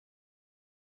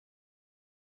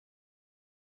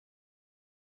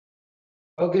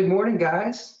Well, good morning,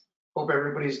 guys. Hope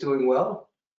everybody's doing well,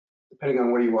 depending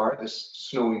on where you are this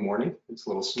snowy morning. It's a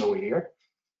little snowy here.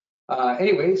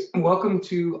 Anyways, welcome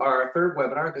to our third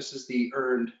webinar. This is the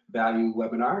Earned Value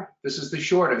webinar. This is the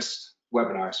shortest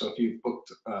webinar, so if you've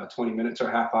booked 20 minutes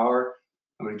or half hour,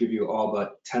 I'm going to give you all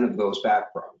but 10 of those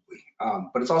back probably.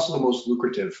 But it's also the most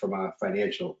lucrative from a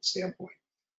financial standpoint.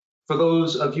 For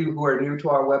those of you who are new to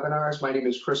our webinars, my name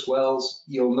is Chris Wells.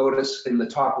 You'll notice in the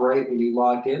top right when you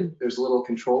logged in, there's a little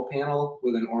control panel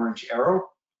with an orange arrow.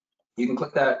 You can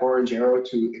click that orange arrow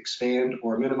to expand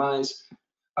or minimize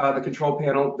the control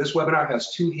panel. This webinar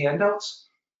has two handouts.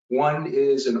 One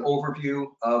is an overview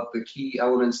of the key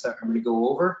elements that I'm going to go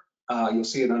over. You'll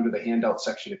see it under the handout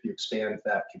section if you expand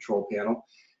that control panel.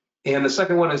 And the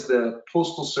second one is the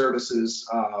Postal Services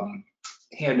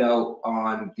handout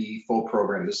on the full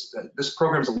program. This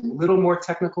program is a little more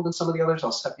technical than some of the others.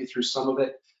 I'll step you through some of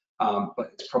it,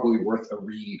 but it's probably worth a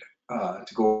read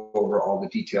to go over all the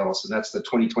details. And that's the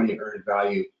 2020 Earned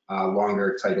Value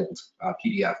longer titled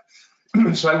PDF.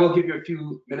 So I will give you a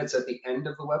few minutes at the end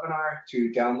of the webinar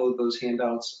to download those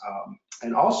handouts.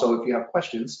 And also, if you have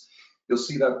questions, you'll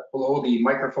see that below the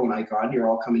microphone icon, you're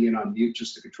all coming in on mute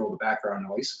just to control the background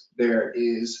noise. There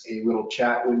is a little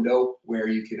chat window where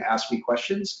you can ask me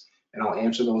questions and I'll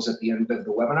answer those at the end of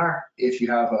the webinar. If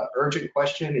you have an urgent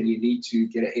question and you need to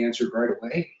get it answered right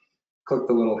away, click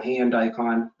the little hand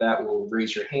icon. That will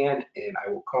raise your hand and I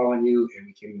will call on you and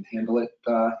we can handle it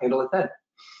then.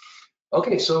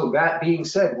 Okay, so that being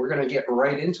said, we're gonna get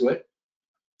right into it.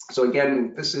 So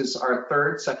again, this is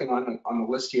our second on the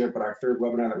list here, but our third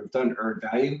webinar that we've done, Earned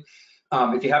Value.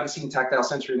 If you haven't seen Tactile,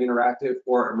 Sensory, and Interactive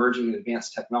or Emerging and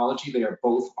Advanced Technology, they are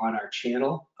both on our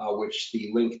channel, which the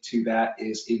link to that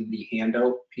is in the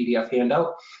handout, PDF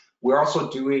handout. We're also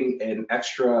doing an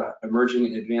extra Emerging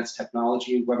and Advanced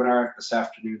Technology webinar this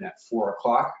afternoon at 4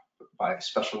 o'clock by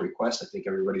special request. I think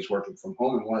everybody's working from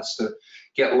home and wants to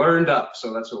get learned up,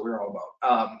 so that's what we're all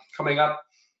about. Coming up,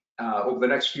 over the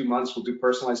next few months, we'll do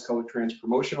personalized color trans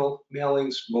promotional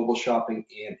mailings, mobile shopping,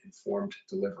 and informed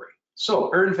delivery. So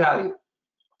Earned Value.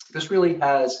 This really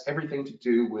has everything to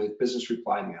do with business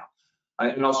reply mail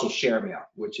and also share mail,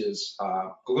 which is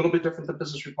a little bit different than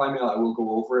business reply mail. I will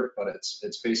go over it, but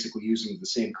it's basically using the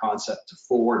same concept to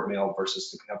forward mail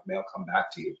versus to have mail come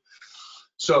back to you.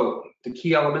 So the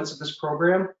key elements of this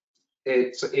program,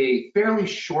 it's a fairly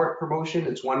short promotion.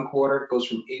 It's 1 quarter. It goes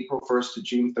from April 1st to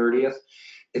June 30th.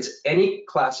 It's any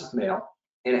class of mail,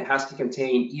 and it has to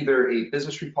contain either a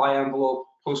business reply envelope,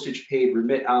 postage paid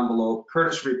remit envelope,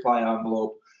 Curtis reply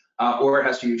envelope, or it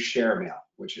has to use share mail,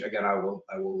 which again I will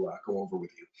go over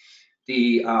with you.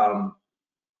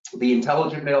 The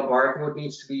intelligent mail barcode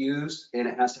needs to be used, and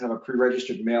it has to have a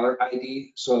pre-registered mailer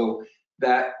ID. So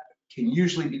that can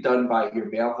usually be done by your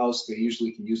mail house. They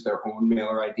usually can use their own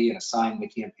mailer ID and assign the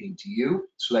campaign to you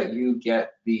so that you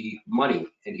get the money.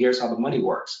 And here's how the money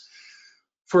works.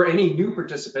 For any new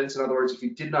participants, in other words, if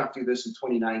you did not do this in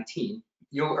 2019,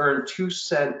 you'll earn 2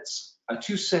 cents, a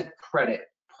 2-cent credit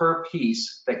per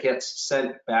piece that gets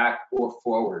sent back or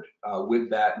forward with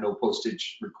that no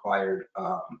postage required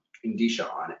indicia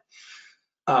on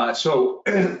it. So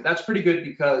that's pretty good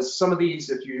because some of these,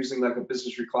 if you're using like a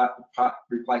business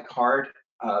reply card,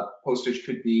 postage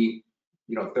could be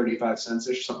 35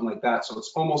 cents-ish, something like that. So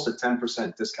it's almost a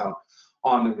 10% discount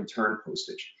on the return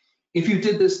postage. If you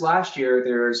did this last year,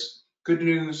 there's good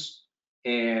news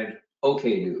and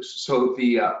okay news. So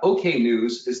the okay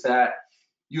news is that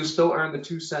you'll still earn the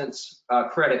 2 cents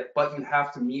credit, but you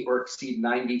have to meet or exceed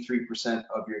 93%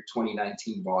 of your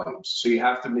 2019 volumes. So you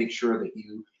have to make sure that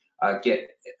you get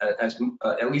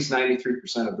at least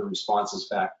 93% of the responses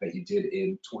back that you did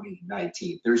in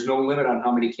 2019. There's no limit on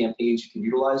how many campaigns you can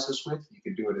utilize this with. You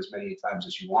can do it as many times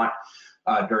as you want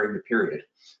during the period.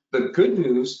 The good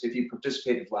news, if you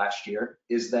participated last year,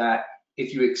 is that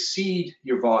if you exceed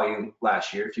your volume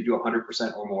last year, if you do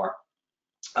 100% or more,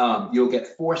 you'll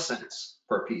get 4 cents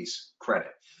per piece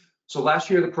credit. So last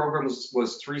year the program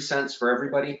was 3 cents for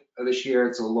everybody. This year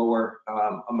it's a lower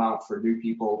amount for new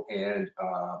people and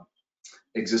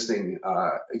existing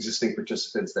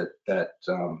participants that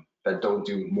don't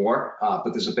do more.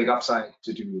 But there's a big upside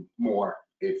to do more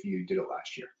if you did it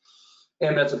last year.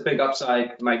 And that's a big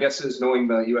upside. My guess is, knowing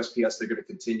the USPS, they're going to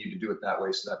continue to do it that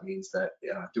way. So that means that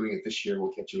doing it this year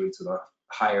will get you into the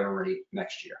higher rate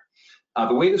next year.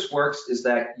 The way this works is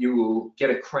that you will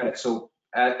get a credit. So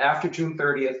after June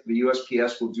 30th, the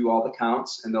USPS will do all the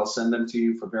counts and they'll send them to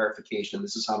you for verification.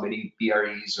 This is how many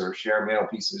BREs or share mail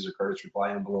pieces or Curtis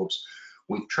reply envelopes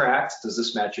we've tracked. Does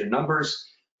this match your numbers?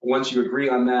 Once you agree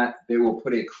on that, they will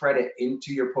put a credit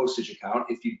into your postage account.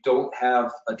 If you don't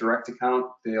have a direct account,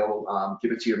 they'll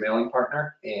give it to your mailing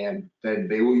partner, and then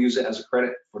they will use it as a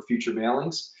credit for future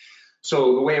mailings.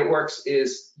 So the way it works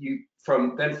is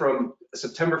from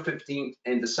September 15th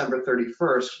and December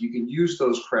 31st, you can use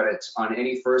those credits on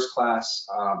any first class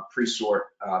pre-sort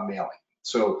mailing.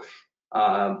 So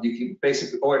you can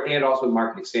basically, and also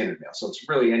marketing standard mail. So it's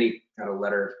really any kind of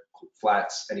letter,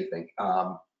 flats, anything.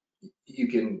 You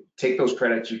can take those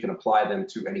credits, you can apply them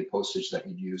to any postage that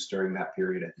you use during that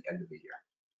period at the end of the year.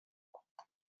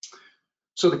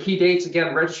 So the key dates,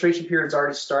 again, registration period's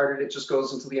already started. It just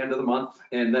goes until the end of the month.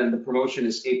 And then the promotion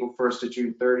is April 1st to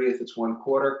June 30th. It's 1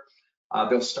 quarter.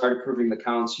 They'll start approving the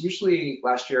counts. Usually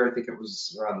last year, I think it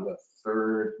was around the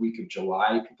 3rd week of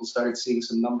July, people started seeing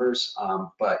some numbers.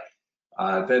 But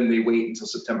then they wait until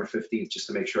September 15th just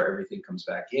to make sure everything comes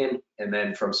back in. And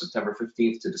then from September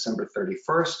 15th to December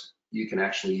 31st, you can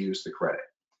actually use the credit.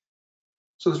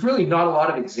 So there's really not a lot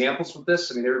of examples with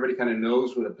this. I mean, everybody kind of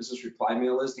knows what a business reply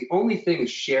mail is. The only thing is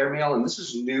share mail, and this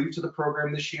is new to the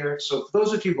program this year. So for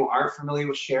those of you who aren't familiar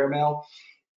with share mail,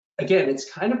 again, it's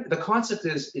kind of, the concept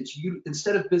is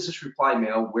instead of business reply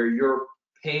mail where you're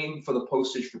paying for the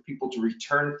postage for people to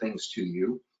return things to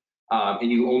you, and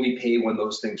you only pay when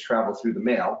those things travel through the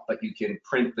mail, but you can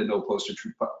print the no postage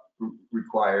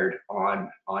required on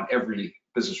every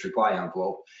business reply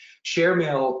envelope. Share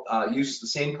mail uses the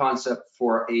same concept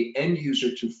for an end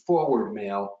user to forward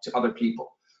mail to other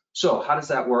people. So how does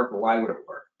that work, or why would it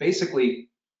work? Basically,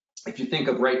 if you think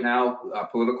of right now,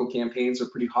 political campaigns are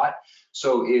pretty hot.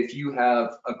 So if you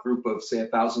have a group of, say,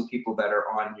 1,000 people that are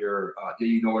on your, are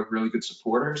really good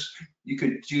supporters, you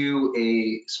could do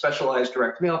a specialized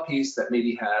direct mail piece that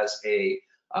maybe has a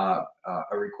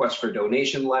request for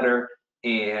donation letter,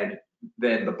 and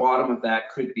then the bottom of that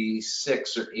could be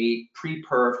 6 or 8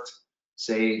 pre-perfed,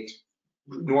 say,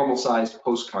 normal sized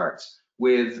postcards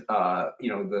with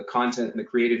the content and the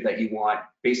creative that you want,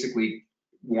 basically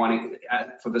wanting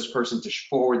for this person to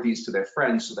forward these to their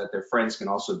friends so that their friends can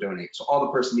also donate. So all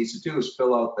the person needs to do is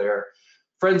fill out their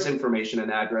friend's information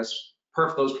and address,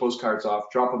 perf those postcards off,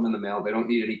 drop them in the mail. They don't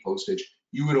need any postage.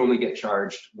 You would only get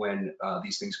charged when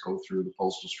these things go through the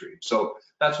postal stream. So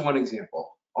that's one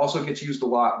example. Also gets used a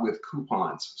lot with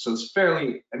coupons. So it's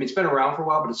fairly, I mean, it's been around for a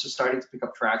while, but it's just starting to pick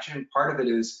up traction. Part of it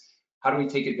is, how do we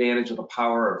take advantage of the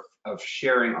power of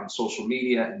sharing on social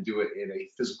media and do it in a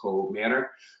physical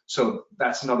manner? So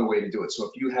that's another way to do it. So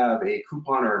if you have a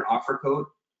coupon or an offer code,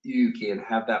 you can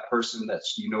have that person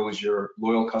that's, is your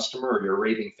loyal customer or your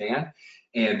raving fan,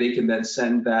 and they can then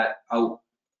send that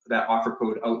offer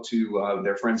code out to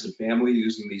their friends and family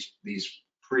using these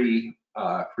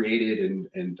pre-created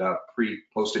and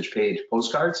pre-postage paid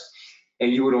postcards.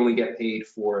 And you would only get paid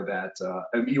for that,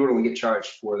 you would only get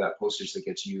charged for that postage that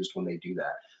gets used when they do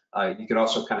that. You could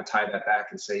also kind of tie that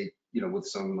back and say, with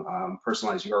some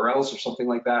personalized URLs or something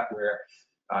like that, where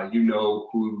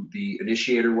who the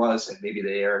initiator was, and maybe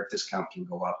their discount can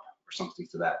go up or something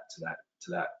to that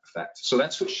effect. So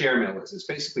that's what share mail is. It's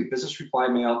basically business reply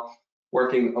mail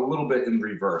working a little bit in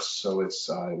reverse. So it's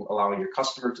allowing your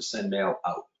customer to send mail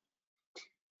out.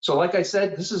 So like I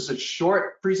said, this is a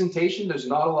short presentation. There's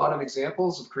not a lot of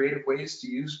examples of creative ways to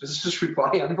use business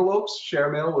reply envelopes.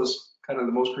 Share mail was kind of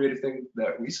the most creative thing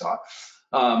that we saw.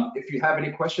 If you have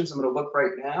any questions, I'm going to look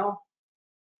right now.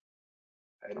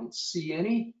 I don't see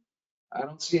any. I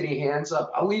don't see any hands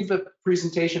up. I'll leave the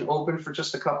presentation open for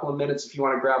just a couple of minutes if you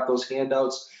want to grab those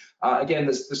handouts. Again,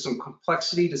 there's some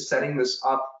complexity to setting this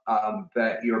up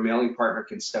that your mailing partner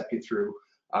can step you through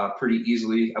pretty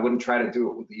easily. I wouldn't try to do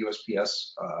it with the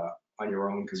USPS on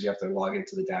your own, because you have to log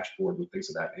into the dashboard and things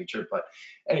of that nature. But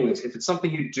anyways, if it's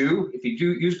something you do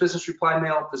use business reply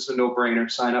mail, this is a no-brainer.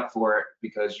 Sign up for it,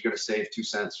 because you're going to save 2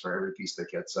 cents for every piece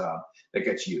that gets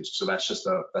used. So that's just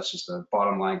a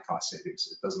bottom line cost savings.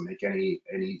 It doesn't make any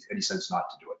sense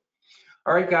not to do it.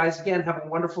 All right, guys, again, have a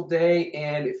wonderful day.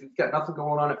 And if you've got nothing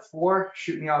going on at 4,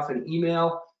 shoot me off an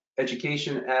email,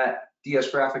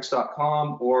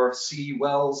 education@dsgraphics.com or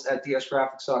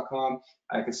cwells@dsgraphics.com.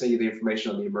 I can send you the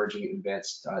information on the Emerging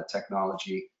Advanced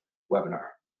Technology webinar.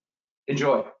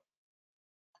 Enjoy.